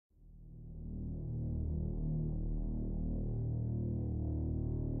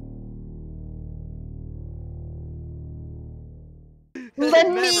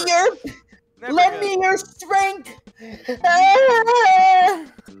Lend me your, lend me your strength.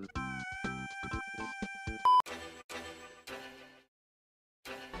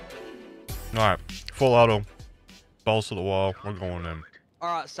 Alright, full auto. Balls to the wall. We're going in.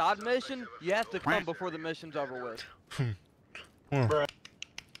 Alright, side mission, you have to come before the mission's over with.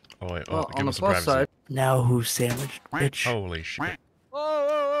 Oh wait, Well, give on the us some plus privacy. side. Now who's sandwiched, bitch? Holy shit.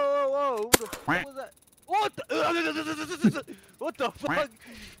 Whoa, who the fuck was that? What the? What the fuck?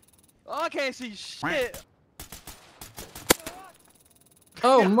 Oh, I can't see shit.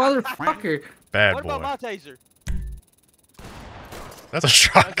 Oh, motherfucker. Bad What boy. about my taser? That's a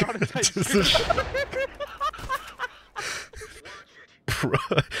shotgun. That's not a Just a Bro,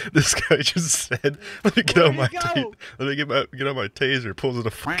 this guy just said, "Let me get out my Where'd he go? let me get out my taser." Pulls out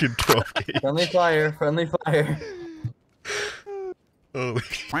a fucking 12 gauge. Friendly fire, friendly fire. Holy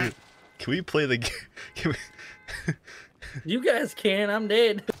shit! Can we play the game? Can we... You guys can, I'm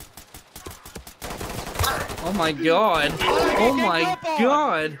dead. Oh my god. Oh my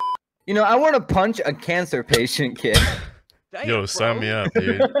god. You know, I want to punch a cancer patient, kid. Damn, Yo, bro. sign me up,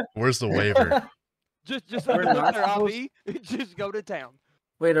 dude. Where's the waiver? Just We're under not their supposed- IV, just go to town.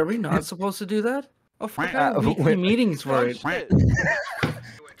 Wait, are we not supposed to do that? Oh, fuck, I have wait. weekly meetings for Oh, it. shit.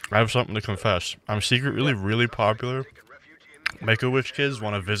 I have something to confess. I'm secretly really popular. Make-A-Wish kids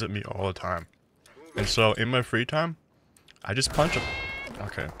want to visit me all the time. And so, in my free time, I just punch them.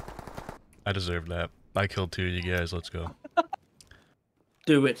 Okay. I deserve that. I killed 2 of you guys. Let's go.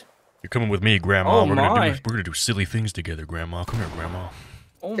 Do it. You're coming with me, Grandma. Oh we're my. gonna do silly things together, Grandma. Come here, Grandma.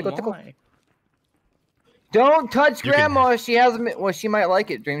 Oh Tickle, tickle. my. Don't touch You can- Grandma. She hasn't. Well, she might like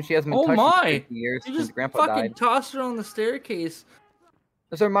it, Dream. She hasn't been Oh touched my. in 50 years You since just Grandpa fucking died. tossed her on the staircase.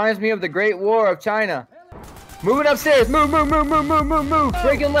 This reminds me of the Great War of China. Moving upstairs. Move, move, move, move, move, move, move.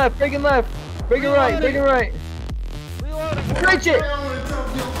 Breaking left, breaking left. Breaking right, breaking right. Breach it.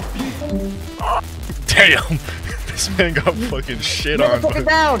 Damn! This man got fucking shit on. Motherfucker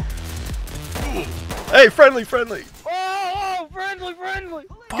down. Hey, friendly, friendly! Oh, friendly, friendly.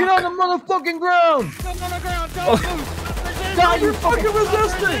 Get on the motherfucking ground. Come on the ground, don't move. God, you're fucking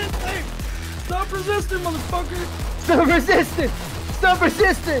resisting. Stop resisting, motherfucker. Stop resisting. Stop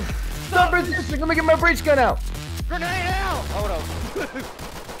resisting. Stop resisting. Let me get my breach gun out. Grenade out. Hold on.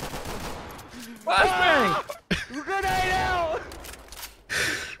 Flashbang. Grenade out.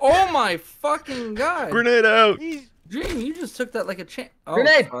 Oh my fucking god. Grenade out! He's Dream, you just took that like a champ. Oh,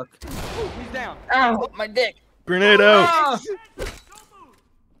 Grenade. fuck. down. Ow, my dick. Grenade out! Ah.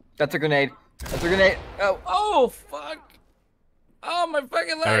 That's a grenade. That's a grenade. Oh, Oh, fuck. Oh, my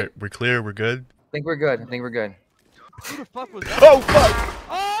fucking leg. Alright, we're clear, we're good. I think we're good. I think we're good. Who the fuck was that? Oh, fuck!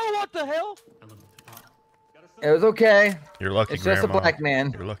 Oh, what the hell? It was okay. You're lucky, It's Grandma. just a black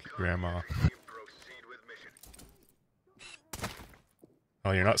man. You're lucky, Grandma.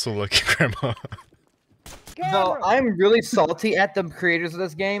 Oh, you're not so lucky, Grandma. No, I'm really salty at the creators of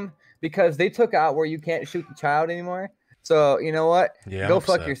this game because they took out where you can't shoot the child anymore. So, you know what? Yeah, Go I'm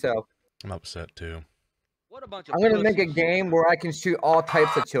fuck upset. yourself. I'm upset, too. What a bunch of I'm gonna make a pussies. game where I can shoot all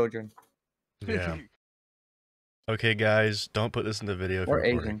types of children. Yeah. Okay, guys, don't put this in the video if Or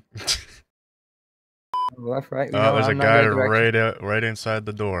you're recording. Left, right. Oh, there's a I'm not guy in that direction. right inside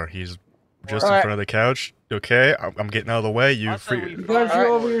the door. He's just in Alright. front of the couch. Okay, I'm getting out of the way. You I say free. we You guys Alright. are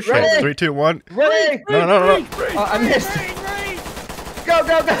over your Ready? shit. 3, 2, 1. Ready? No, no, no. Oh, I missed. Go,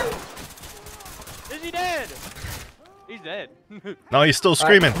 go, go. Is he dead? He's dead. No, he's still All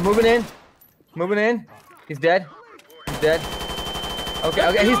screaming. right, moving in. Moving in. He's dead. He's dead. Okay,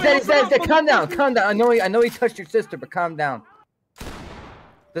 okay. He's dead. He's dead. He's dead. Calm down. Calm down. I know he touched your sister, but calm down.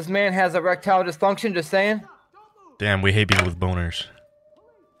 This man has erectile dysfunction. Just saying. Damn, we hate people with boners.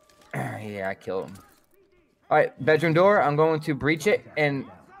 Yeah, I killed him. All right, bedroom door. I'm going to breach it and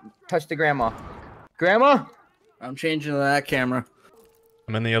touch the grandma. Grandma? I'm changing to that camera.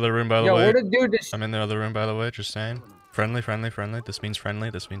 I'm in the other room, by the Yo, way. where the dude? I'm in the other room, by the way. Just saying. Friendly, friendly, friendly. This means friendly.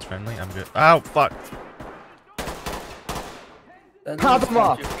 This means friendly. I'm good. Ow, fuck. That Pop doesn't him sound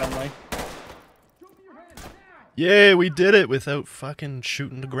off. too friendly. Yay, we did it without fucking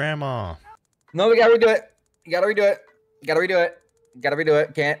shooting the grandma. No, we gotta redo it. You gotta redo it. You gotta redo it. You gotta redo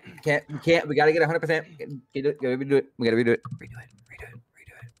it. Can't. We gotta get 100%. Gotta redo it. We gotta redo it. Redo it. Redo it. Redo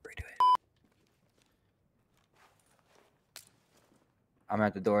it. Redo it. I'm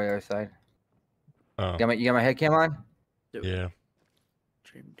at the door, the other side. Oh, You got my head cam on? yeah.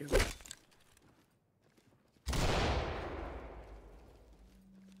 Dream, do it.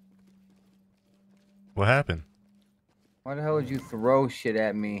 What happened? Why the hell would you throw shit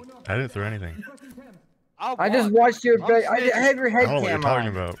at me? I didn't throw anything. I just watched your. I'm I had your I head don't know what you're cam talking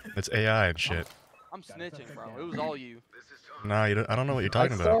on. about. It's AI and shit. I'm snitching, bro. It was all you. Nah, you don't, I don't know what you're I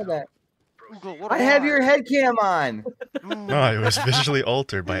talking saw about. that. Ooga, what I a have lie. your head cam on. No, it was visually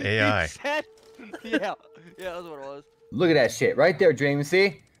altered by AI. Said, yeah, that's what it was. Look at that shit right there, Dream.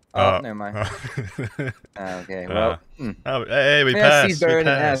 See? Oh, never mind. Okay, well. Oh, hey, we Yeah, C's passed. We better than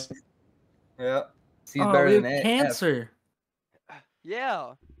F. passed. Yep. C's Oh, better we than have F. cancer.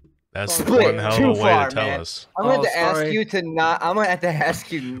 Yeah. That's Split one hell too of a way far, to tell man. us. I'm going Oh, to have to ask sorry. you to not. I'm going to have to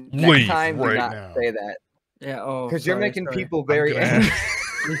ask you next Leave time to right not now. say that. Yeah. Oh, Because you're sorry, making sorry. people I'm very gonna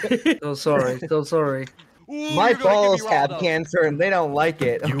angry. So sorry. So sorry. Ooh, My you're gonna get me balls riled have up. cancer and they don't like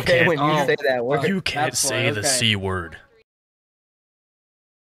it. You Okay, can't- when you Oh, say that word. You can't That's say why, the okay. C word.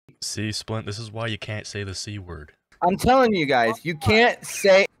 See, Splint, this is why you can't say the C word. I'm telling you guys, you can't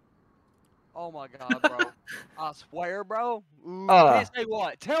say. Oh my god, bro. I swear, bro. Ooh, Uh. can't say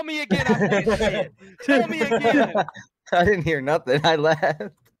what? Tell me again I can't say it. Tell me again. I didn't hear nothing. I laughed.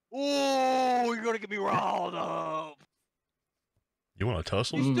 Ooh, you're gonna get me riled up. You want to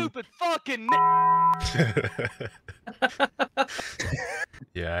tussle? You stupid fucking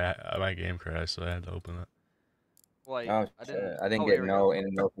Yeah, my game crashed, so I had to open it. Wait, Oh, I didn't. I didn't Oh, get here we go. any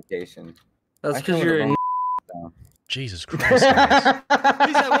notification. That's I because showed you're it in. wrong. Jesus Christ, guys.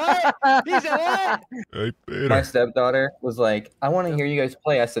 He said what? He said what? Hey, Peter. My stepdaughter was like, "I want to hear you guys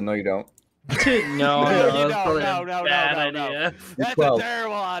play." I said, "No, you don't." No, No, you no, that's probably don't. a No, bad no. idea. That's 12. a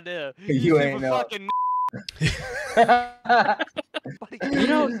terrible idea. You ain't stupid know. fucking. You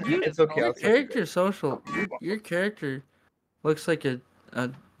know, It's okay. your I'll say it. character social. Your character looks like a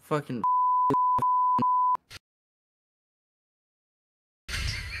fucking.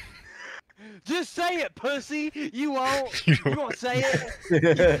 Just say it, pussy. You won't. You You won't say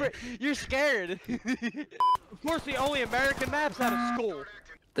it. You're scared. Of course, the only American maps out of school.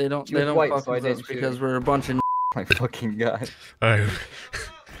 They don't. She They was don't white, fuck so I with us didn't shoot because her. we're a bunch of. My fucking god. Alright.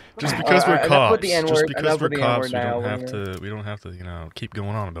 Just because we're enough cops, with the just N-word, because enough we're with the cops, N-word we don't have to, you know, keep going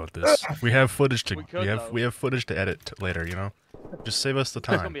on about this. We have footage to, We could, though. we have footage to edit later, you know. Just save us the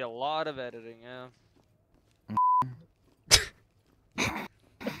There's gonna time. be a lot of editing, yeah.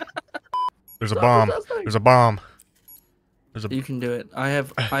 There's a bomb. There's a bomb. There's a. You can do it. I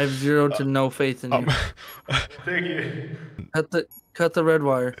have 0 to no faith in you. Thank you. Cut the red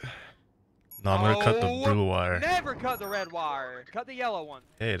wire. No, I'm gonna cut the Oh, blue wire. Never cut the red wire. Cut the yellow one.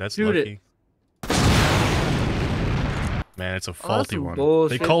 Hey, that's Shoot lucky. Man, it's a faulty some one.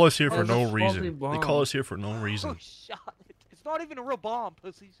 bullshit. They call us here for That's a no faulty reason. They bomb. call us here for no Who reason. shot it? It's not even a real bomb,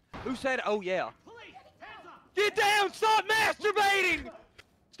 pussies. Who said, oh yeah? Get down! Stop masturbating!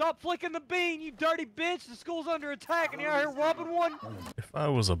 Stop flicking the bean, you dirty bitch! The school's under attack and you're out here robbing one? If I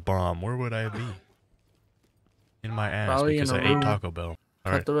was a bomb, where would I be? In my ass Probably in because a I ate room. Taco Bell. Cut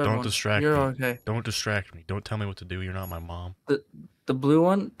Alright, the red don't one. distract You're me. okay. Don't distract me. Don't tell me what to do. You're not my mom. The blue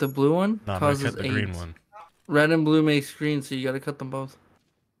one. The blue one No, I'm gonna causes cut the green AIDS. one. Red and blue makes green, so you gotta cut them both.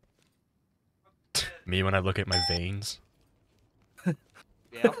 Me when I look at my veins.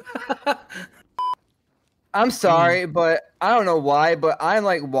 Yeah. I'm sorry, but I don't know why, but I'm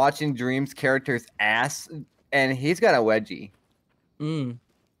like watching Dream's character's ass, and he's got a wedgie. Mm.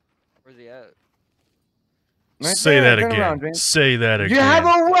 Where's he at? Right Say there, that turn again. around, Dream. Say that again. You have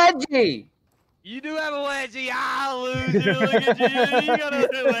a wedgie. You do have a wedgie, ah, loser! Look at you, you got a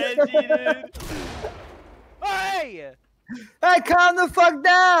wedgie, dude! Hey! Hey, calm the fuck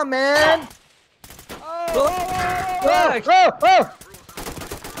down, man. Oh! Oh, oh, oh.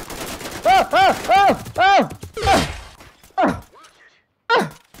 Oh, oh, oh, oh.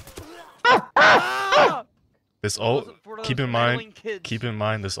 Ah! This all. Wasn't for those Keep in mind. failing kids. Keep in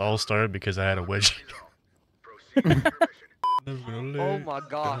mind, this all started because I had a wedgie. Oh my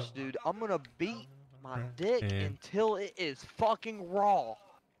gosh, dude. I'm gonna beat my dick Yeah. until it is fucking raw.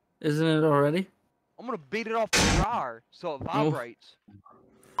 Isn't it already? I'm gonna beat it off the dryer so it vibrates.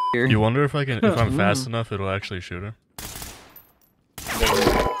 You wonder if I can, if I'm fast enough, it'll actually shoot her.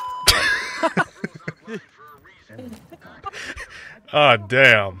 Ah,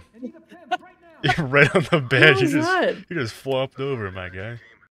 damn. You're right on the bed. What was that? You just flopped over, my guy.